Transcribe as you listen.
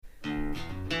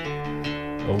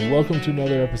Welcome to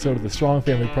another episode of the Strong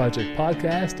Family Project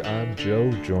podcast. I'm Joe,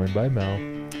 joined by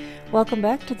Mel. Welcome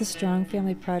back to the Strong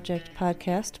Family Project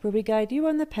podcast, where we guide you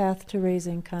on the path to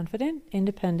raising confident,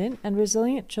 independent, and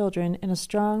resilient children in a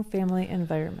strong family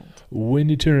environment. When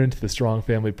you tune into the Strong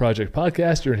Family Project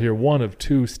podcast, you're going to hear one of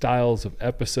two styles of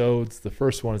episodes. The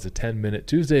first one is a 10-minute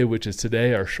Tuesday, which is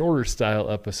today, our shorter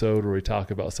style episode where we talk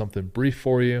about something brief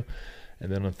for you.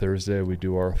 And then on Thursday, we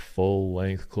do our full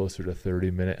length, closer to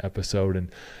 30-minute episode.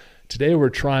 And today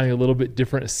we're trying a little bit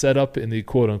different setup in the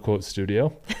quote-unquote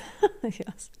studio.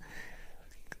 Yes.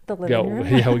 The living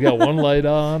room. We got one light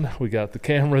on. We got the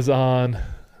cameras on. A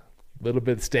little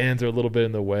bit, stands are a little bit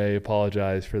in the way.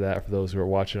 Apologize for that for those who are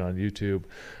watching on YouTube.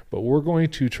 But we're going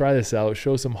to try this out,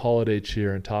 show some holiday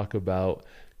cheer, and talk about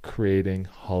creating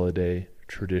holiday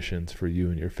traditions for you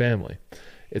and your family.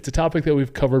 It's a topic that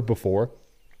we've covered before,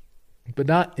 but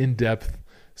not in depth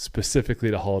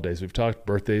specifically to holidays. We've talked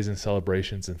birthdays and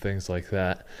celebrations and things like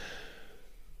that.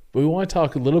 But we want to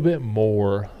talk a little bit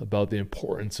more about the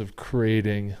importance of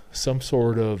creating some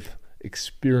sort of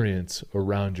experience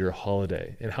around your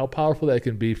holiday and how powerful that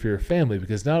can be for your family,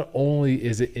 because not only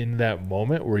is it in that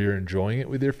moment where you're enjoying it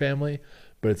with your family,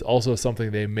 but it's also something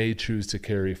they may choose to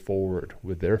carry forward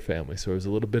with their family. So there's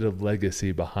a little bit of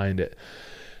legacy behind it.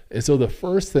 And so the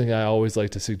first thing I always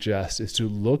like to suggest is to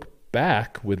look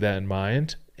back with that in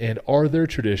mind. And are there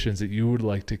traditions that you would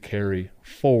like to carry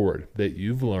forward that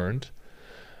you've learned,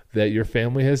 that your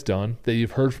family has done, that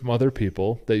you've heard from other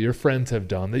people, that your friends have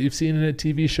done, that you've seen in a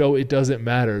TV show? It doesn't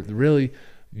matter. Really,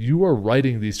 you are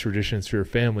writing these traditions for your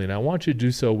family, and I want you to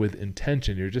do so with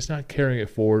intention. You're just not carrying it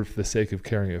forward for the sake of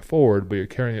carrying it forward, but you're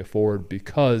carrying it forward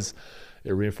because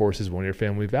it reinforces one of your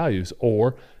family values,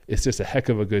 or it's just a heck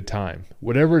of a good time.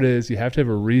 Whatever it is, you have to have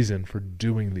a reason for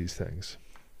doing these things.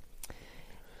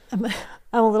 I'm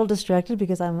a little distracted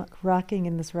because I'm rocking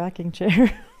in this rocking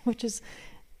chair, which is,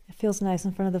 it feels nice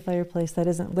in front of the fireplace that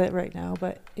isn't lit right now,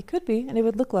 but it could be, and it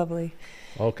would look lovely.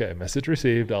 Okay, message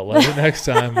received. I'll let it next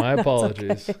time. My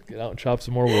apologies. Okay. Get out and chop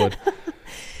some more wood.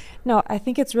 No, I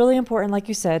think it's really important, like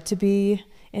you said, to be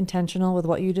intentional with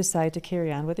what you decide to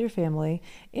carry on with your family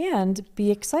and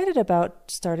be excited about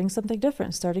starting something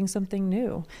different, starting something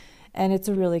new. And it's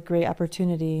a really great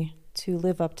opportunity to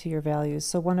live up to your values.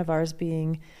 So one of ours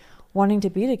being wanting to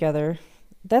be together.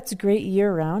 That's great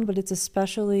year round, but it's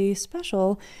especially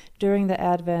special during the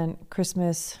Advent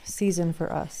Christmas season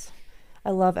for us. I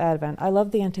love Advent. I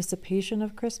love the anticipation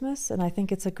of Christmas, and I think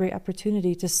it's a great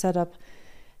opportunity to set up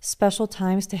special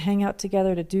times to hang out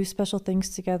together, to do special things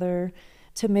together,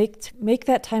 to make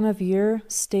that time of year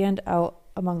stand out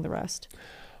among the rest.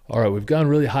 All right, we've gone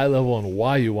really high level on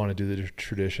why you want to do the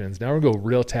traditions. Now we're going to go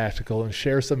real tactical and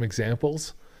share some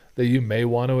examples that you may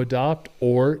want to adopt,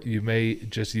 or you may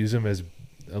just use them as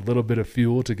a little bit of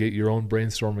fuel to get your own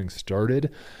brainstorming started.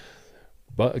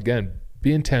 But again,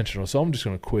 be intentional. So I'm just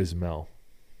going to quiz Mel,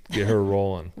 get her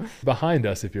rolling. Behind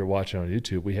us, if you're watching on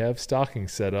YouTube, we have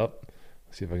stockings set up.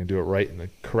 Let's see if I can do it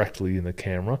correctly in the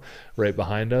camera. Right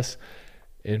behind us.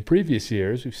 In previous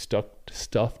years, we've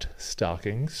stuffed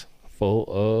stockings full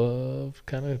of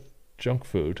kind of junk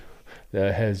food.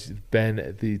 That has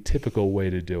been the typical way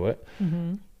to do it.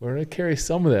 Mm-hmm. We're going to carry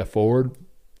some of that forward.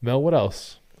 Mel, what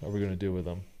else are we going to do with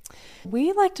them?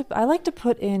 I like to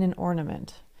put in an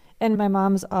ornament. And my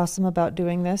mom's awesome about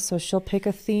doing this. So she'll pick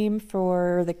a theme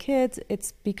for the kids.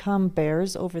 It's become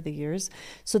bears over the years.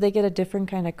 So they get a different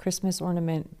kind of Christmas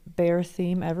ornament bear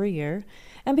theme every year.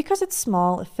 And because it's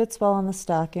small, it fits well on the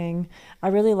stocking. I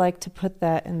really like to put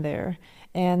that in there.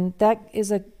 And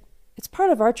it's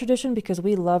part of our tradition because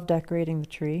we love decorating the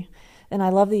tree. And I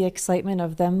love the excitement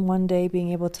of them one day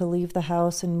being able to leave the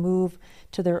house and move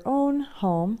to their own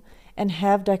home and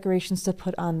have decorations to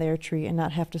put on their tree and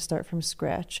not have to start from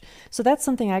scratch. So that's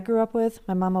something I grew up with.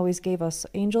 My mom always gave us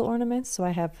angel ornaments, so I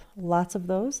have lots of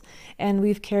those. And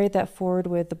we've carried that forward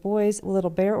with the boys, little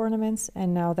bear ornaments,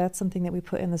 and now that's something that we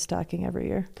put in the stocking every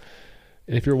year.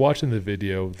 And if you're watching the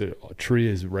video, the tree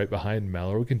is right behind Mel,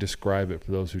 or we can describe it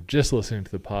for those who are just listening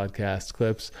to the podcast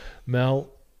clips. Mel,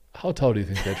 how tall do you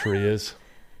think that tree is?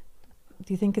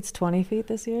 Do you think it's 20 feet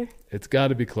this year? It's got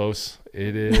to be close.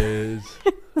 It is.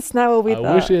 That's not what we thought.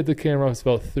 I wish we had the camera up. It's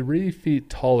about 3 feet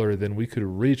taller than we could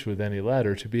reach with any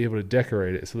ladder to be able to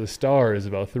decorate it. So the star is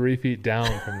about 3 feet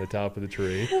down from the top of the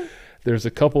tree. There's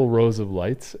a couple rows of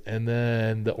lights, and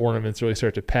then the ornaments really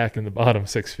start to pack in the bottom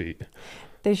 6 feet.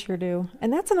 They sure do.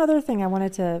 And that's another thing I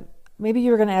wanted to, maybe you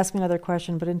were going to ask me another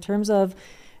question, but in terms of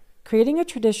creating a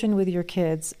tradition with your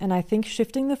kids, and I think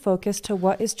shifting the focus to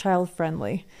what is child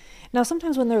friendly. Now,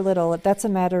 sometimes when they're little, that's a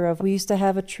matter of, we used to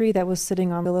have a tree that was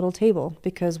sitting on the little table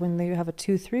because when you have a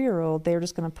 2, 3-year-old, they're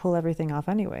just going to pull everything off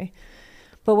anyway.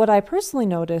 But what I personally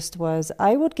noticed was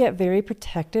I would get very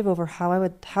protective over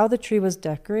how the tree was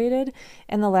decorated.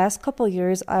 And the last couple of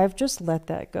years, I've just let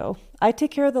that go. I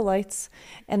take care of the lights,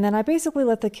 and then I basically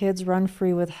let the kids run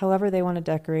free with however they want to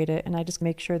decorate it. And I just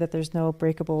make sure that there's no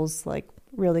breakables like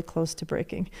really close to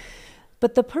breaking.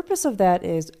 But the purpose of that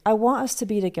is I want us to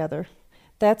be together.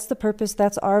 That's the purpose.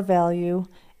 That's our value.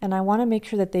 And I want to make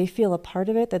sure that they feel a part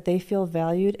of it, that they feel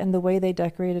valued, and the way they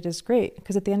decorate it is great.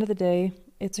 Because at the end of the day,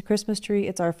 it's a Christmas tree.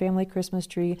 It's our family Christmas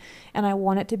tree. And I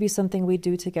want it to be something we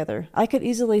do together. I could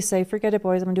easily say, forget it,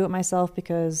 boys. I'm going to do it myself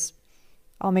because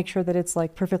I'll make sure that it's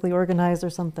like perfectly organized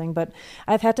or something. But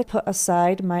I've had to put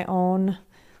aside my own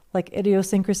like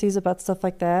idiosyncrasies about stuff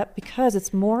like that because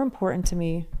it's more important to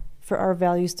me for our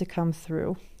values to come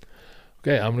through.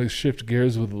 Okay, I'm going to shift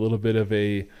gears with a little bit of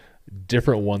a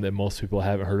different one that most people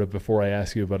haven't heard of before I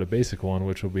ask you about a basic one,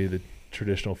 which will be the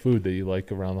traditional food that you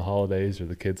like around the holidays or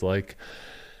the kids like.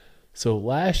 So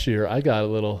last year I got a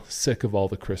little sick of all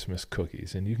the Christmas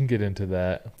cookies, and you can get into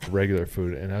that regular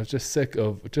food. And I was just sick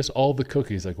of just all the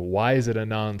cookies. Like, why is it a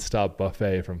nonstop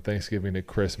buffet from Thanksgiving to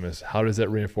Christmas? How does that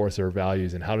reinforce our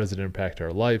values, and how does it impact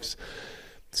our lives?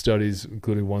 Studies,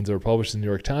 including ones that were published in the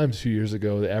New York Times a few years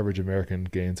ago, the average American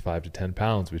gains 5 to 10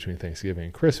 pounds between Thanksgiving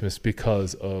and Christmas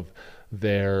because of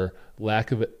their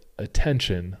lack of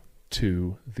attention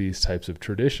to these types of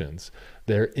traditions.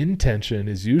 Their intention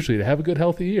is usually to have a good,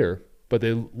 healthy year, but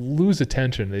they lose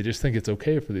attention. They just think it's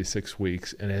okay for these 6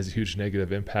 weeks, and it has a huge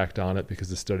negative impact on it because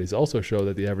the studies also show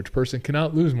that the average person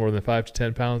cannot lose more than 5 to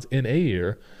 10 pounds in a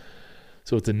year.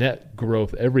 So it's a net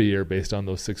growth every year based on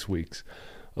those 6 weeks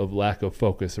of lack of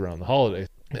focus around the holidays.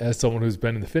 As someone who's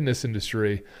been in the fitness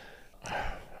industry,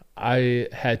 I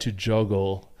had to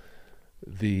juggle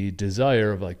the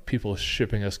desire of like people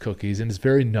shipping us cookies, and it's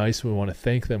very nice. We want to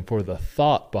thank them for the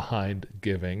thought behind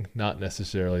giving, not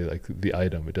necessarily like the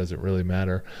item. It doesn't really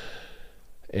matter.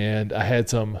 And I had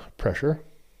some pressure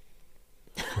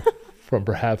from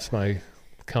perhaps my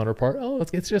counterpart. Oh,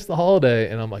 it's just the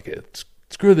holiday. And I'm like,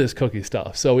 screw this cookie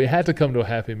stuff. So we had to come to a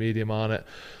happy medium on it.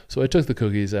 So I took the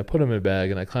cookies, I put them in a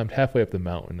bag, and I climbed halfway up the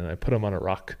mountain, and I put them on a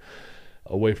rock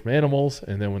away from animals.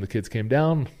 And then when the kids came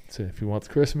down, I said, if you want the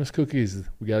Christmas cookies,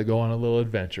 we got to go on a little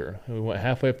adventure. And we went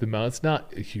halfway up the mountain. It's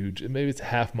not huge. Maybe it's a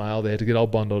half mile. They had to get all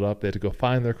bundled up. They had to go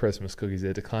find their Christmas cookies. They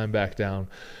had to climb back down.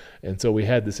 And so we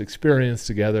had this experience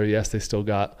together. Yes, they still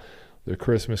got their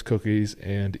Christmas cookies.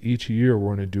 And each year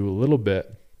we're going to do a little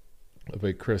bit of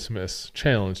a Christmas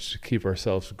challenge to keep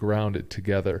ourselves grounded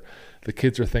together. The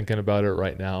kids are thinking about it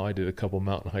right now. I did a couple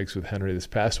mountain hikes with Henry this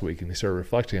past week, and they started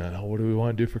reflecting on, what do we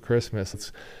want to do for Christmas?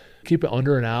 Let's keep it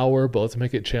under an hour, but let's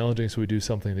make it challenging so we do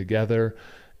something together.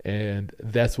 And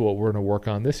that's what we're going to work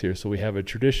on this year. So we have a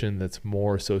tradition that's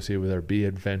more associated with our be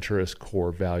adventurous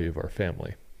core value of our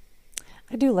family.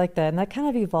 I do like that. And that kind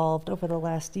of evolved over the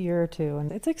last year or two.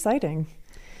 And it's exciting.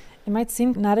 It might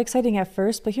seem not exciting at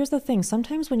first, but here's the thing.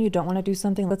 Sometimes when you don't want to do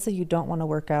something, let's say you don't want to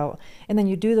work out, and then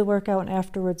you do the workout, and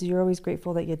afterwards you're always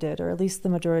grateful that you did, or at least the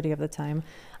majority of the time.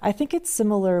 I think it's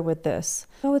similar with this.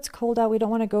 Oh, it's cold out, we don't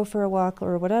want to go for a walk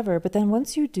or whatever, but then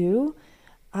once you do,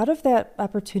 out of that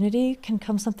opportunity can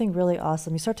come something really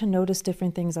awesome. You start to notice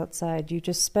different things outside. You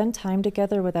just spend time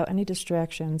together without any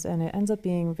distractions, and it ends up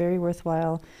being very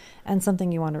worthwhile and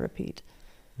something you want to repeat.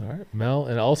 All right, Mel.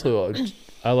 And also,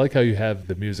 I like how you have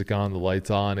the music on, the lights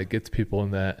on. It gets people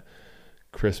in that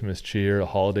Christmas cheer, a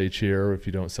holiday cheer, if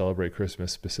you don't celebrate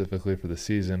Christmas specifically for the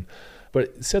season.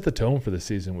 But set the tone for the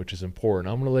season, which is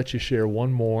important. I'm going to let you share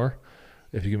one more,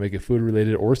 if you can make it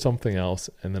food-related or something else,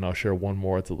 and then I'll share one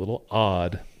more. It's a little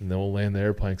odd, and then we'll land the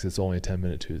airplane because it's only a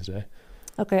 10-minute Tuesday.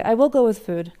 Okay, I will go with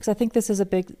food because I think this is a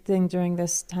big thing during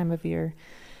this time of year.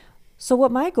 So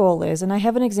what my goal is, and I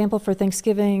have an example for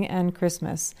Thanksgiving and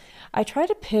Christmas, I try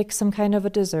to pick some kind of a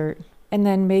dessert and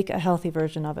then make a healthy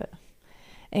version of it.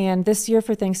 And this year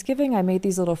for Thanksgiving, I made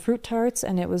these little fruit tarts,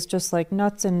 and it was just like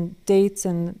nuts and dates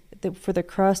and for the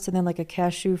crust, and then like a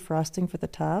cashew frosting for the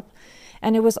top.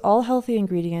 And it was all healthy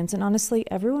ingredients, and honestly,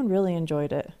 everyone really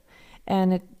enjoyed it.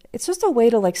 And it's just a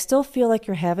way to like still feel like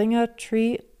you're having a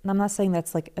treat. And I'm not saying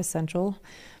that's like essential,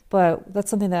 but that's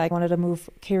something that I wanted to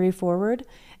carry forward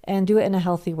and do it in a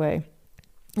healthy way.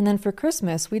 And then for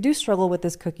Christmas, we do struggle with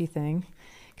this cookie thing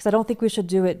because I don't think we should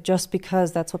do it just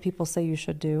because that's what people say you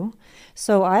should do.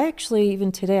 So I actually,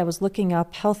 even today, I was looking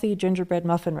up healthy gingerbread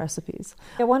muffin recipes.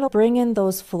 I want to bring in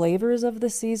those flavors of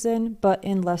the season, but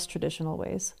in less traditional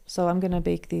ways. So I'm going to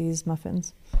bake these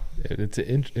muffins. It's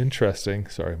interesting.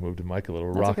 Sorry, I moved the mic a little.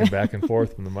 We're That's rocking okay. back and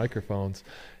forth from the microphones.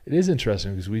 It is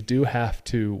interesting because we do have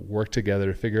to work together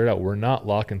to figure it out. We're not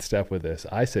lock in step with this.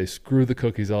 I say screw the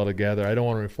cookies altogether. I don't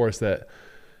want to enforce that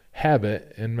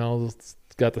habit. And Mel's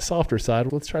got the softer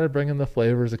side. Let's try to bring in the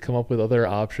flavors and come up with other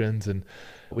options. And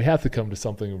we have to come to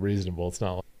something reasonable.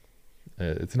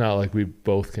 It's not like we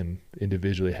both can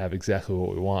individually have exactly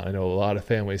what we want. I know a lot of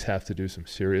families have to do some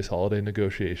serious holiday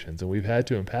negotiations, and we've had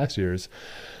to in past years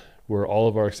where all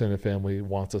of our extended family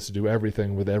wants us to do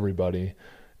everything with everybody,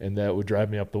 and that would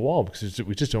drive me up the wall because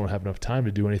we just don't have enough time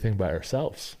to do anything by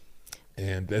ourselves.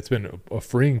 And that's been a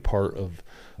freeing part of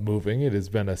moving. It has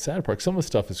been a sad part. Some of the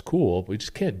stuff is cool, but we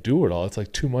just can't do it all. It's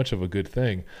like too much of a good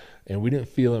thing. And we didn't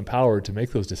feel empowered to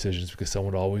make those decisions because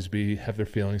someone would always have their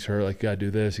feelings hurt, like, you got to do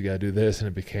this, you got to do this. And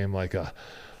it became like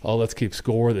let's keep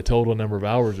score, the total number of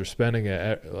hours we're spending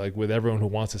like with everyone who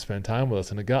wants to spend time with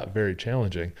us. And it got very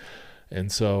challenging.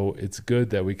 And so it's good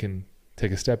that we can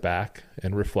take a step back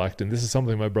and reflect. And this is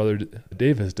something my brother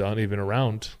Dave has done even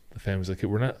around the family's like,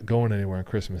 we're not going anywhere on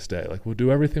Christmas Day. Like, we'll do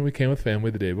everything we can with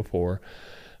family the day before.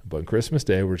 But on Christmas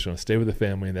Day, we're just going to stay with the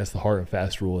family. And that's the hard and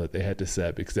fast rule that they had to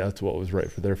set because that's what was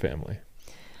right for their family.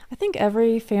 I think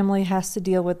every family has to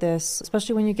deal with this,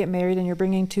 especially when you get married and you're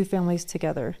bringing two families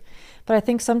together. But I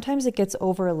think sometimes it gets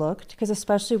overlooked because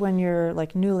especially when you're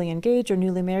like newly engaged or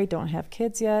newly married, don't have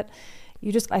kids yet,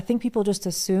 I think people just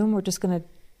assume we're just going to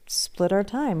split our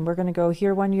time. We're going to go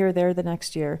here one year, there the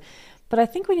next year. But I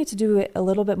think we need to do it a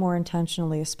little bit more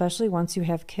intentionally, especially once you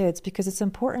have kids, because it's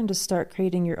important to start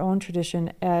creating your own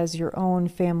tradition as your own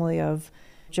family of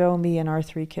Joe, me, and our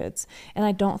three kids. And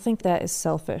I don't think that is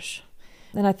selfish.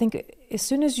 And I think as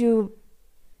soon as you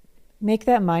make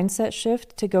that mindset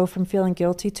shift to go from feeling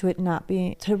guilty to it not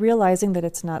being, to realizing that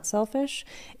it's not selfish,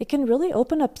 it can really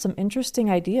open up some interesting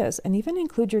ideas and even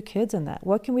include your kids in that.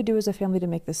 What can we do as a family to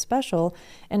make this special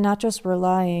and not just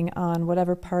relying on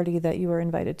whatever party that you were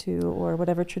invited to or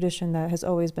whatever tradition that has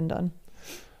always been done?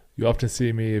 You often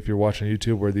see me, if you're watching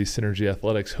YouTube, wear these Synergy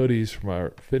Athletics hoodies from our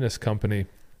fitness company.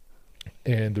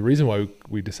 And the reason why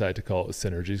we decided to call it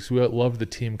Synergy is we love the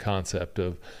team concept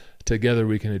of together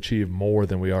we can achieve more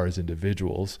than we are as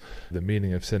individuals, the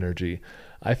meaning of synergy.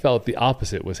 I felt the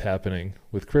opposite was happening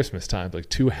with Christmas time. Like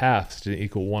 2 halves didn't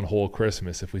equal one whole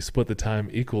Christmas. If we split the time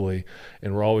equally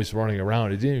and we're always running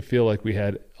around, it didn't feel like we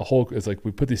had a whole, it's like we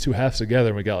put these 2 halves together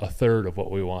and we got a third of what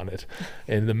we wanted.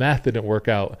 And the math didn't work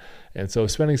out. And so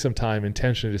spending some time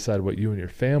intentionally to decide what you and your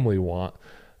family want,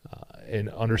 and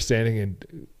understanding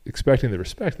and expecting the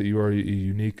respect that you are a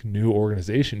unique new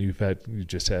organization. You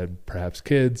just had perhaps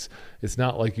kids. It's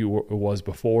not like it was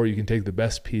before. You can take the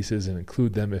best pieces and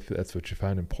include them if that's what you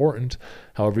find important.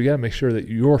 However, you got to make sure that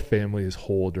your family is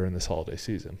whole during this holiday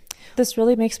season. This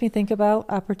really makes me think about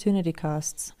opportunity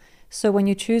costs. So when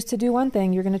you choose to do one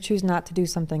thing, you're going to choose not to do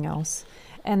something else.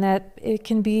 And that it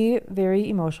can be very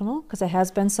emotional because it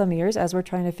has been some years as we're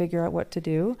trying to figure out what to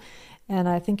do. And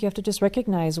I think you have to just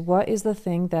recognize what is the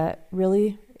thing that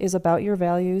really is about your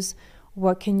values.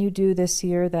 What can you do this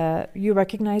year that you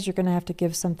recognize you're going to have to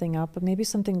give something up, but maybe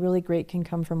something really great can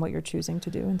come from what you're choosing to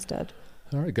do instead.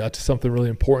 All right, got to something really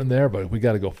important there, but we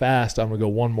got to go fast. I'm going to go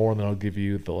one more and then I'll give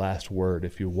you the last word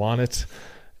if you want it.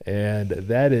 And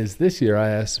that is, this year I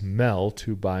asked Mel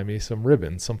to buy me some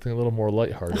ribbons, something a little more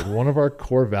lighthearted. One of our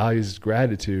core values is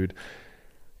gratitude.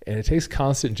 And it takes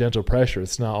constant gentle pressure.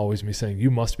 It's not always me saying,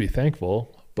 you must be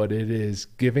thankful, but it is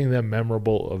giving them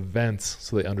memorable events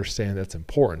so they understand that's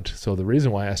important. So the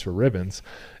reason why I asked for ribbons,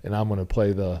 and I'm going to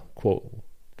play the, quote,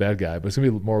 bad guy, but it's going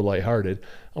to be more lighthearted.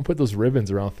 I'll put those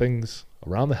ribbons around things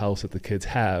around the house that the kids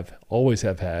always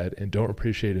have had, and don't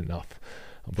appreciate enough.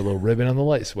 I'll put a little ribbon on the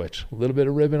light switch, a little bit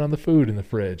of ribbon on the food in the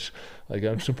fridge. Like,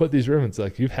 I'm just going to put these ribbons.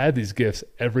 Like, you've had these gifts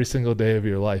every single day of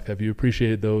your life. Have you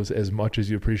appreciated those as much as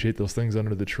you appreciate those things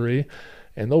under the tree?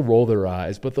 And they'll roll their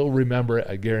eyes, but they'll remember it.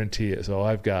 I guarantee it. So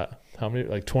I've got, how many,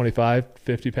 like 25,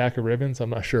 50 pack of ribbons? I'm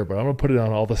not sure, but I'm going to put it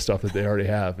on all the stuff that they already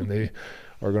have. And they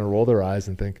are going to roll their eyes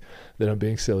and think that I'm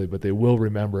being silly, but they will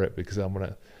remember it because I'm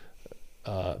going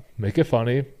to make it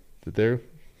funny, that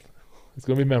it's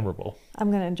going to be memorable. I'm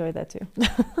going to enjoy that too.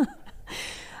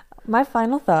 My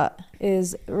final thought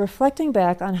is reflecting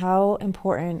back on how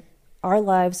important our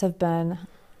lives have been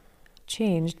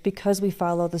changed because we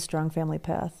follow the strong family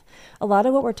path. A lot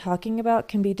of what we're talking about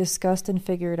can be discussed and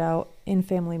figured out in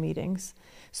family meetings.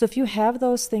 So if you have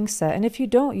those things set, and if you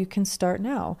don't, you can start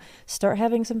now. Start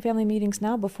having some family meetings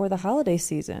now before the holiday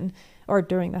season or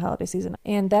during the holiday season.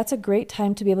 And that's a great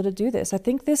time to be able to do this. I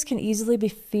think this can easily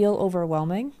feel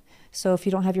overwhelming So if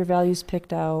you don't have your values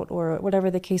picked out or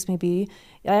whatever the case may be,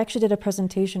 I actually did a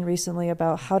presentation recently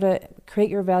about how to create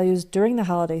your values during the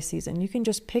holiday season. You can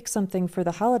just pick something for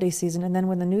the holiday season, and then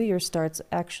when the new year starts,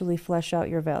 actually flesh out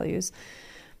your values.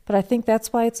 But I think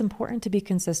that's why it's important to be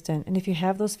consistent. And if you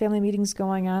have those family meetings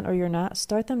going on or you're not,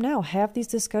 start them now. Have these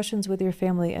discussions with your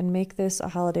family and make this a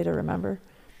holiday to remember.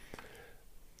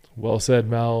 Well said,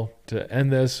 Mel. To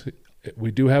end this,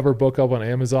 we do have our book up on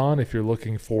Amazon if you're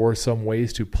looking for some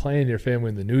ways to plan your family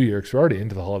in the new year, because we're already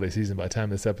into the holiday season by the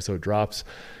time this episode drops.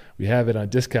 We have it on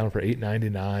discount for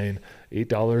 $8.99,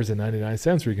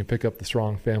 $8.99, where you can pick up the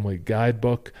Strong Family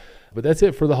Guidebook. But that's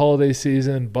it for the holiday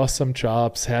season. Bust some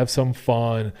chops, have some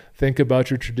fun, think about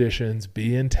your traditions,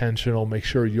 be intentional, make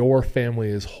sure your family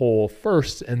is whole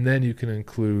first, and then you can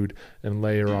include and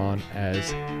layer on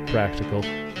as practical.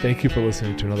 Thank you for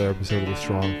listening to another episode of the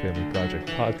Strong Family Project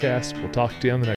podcast. We'll talk to you on the next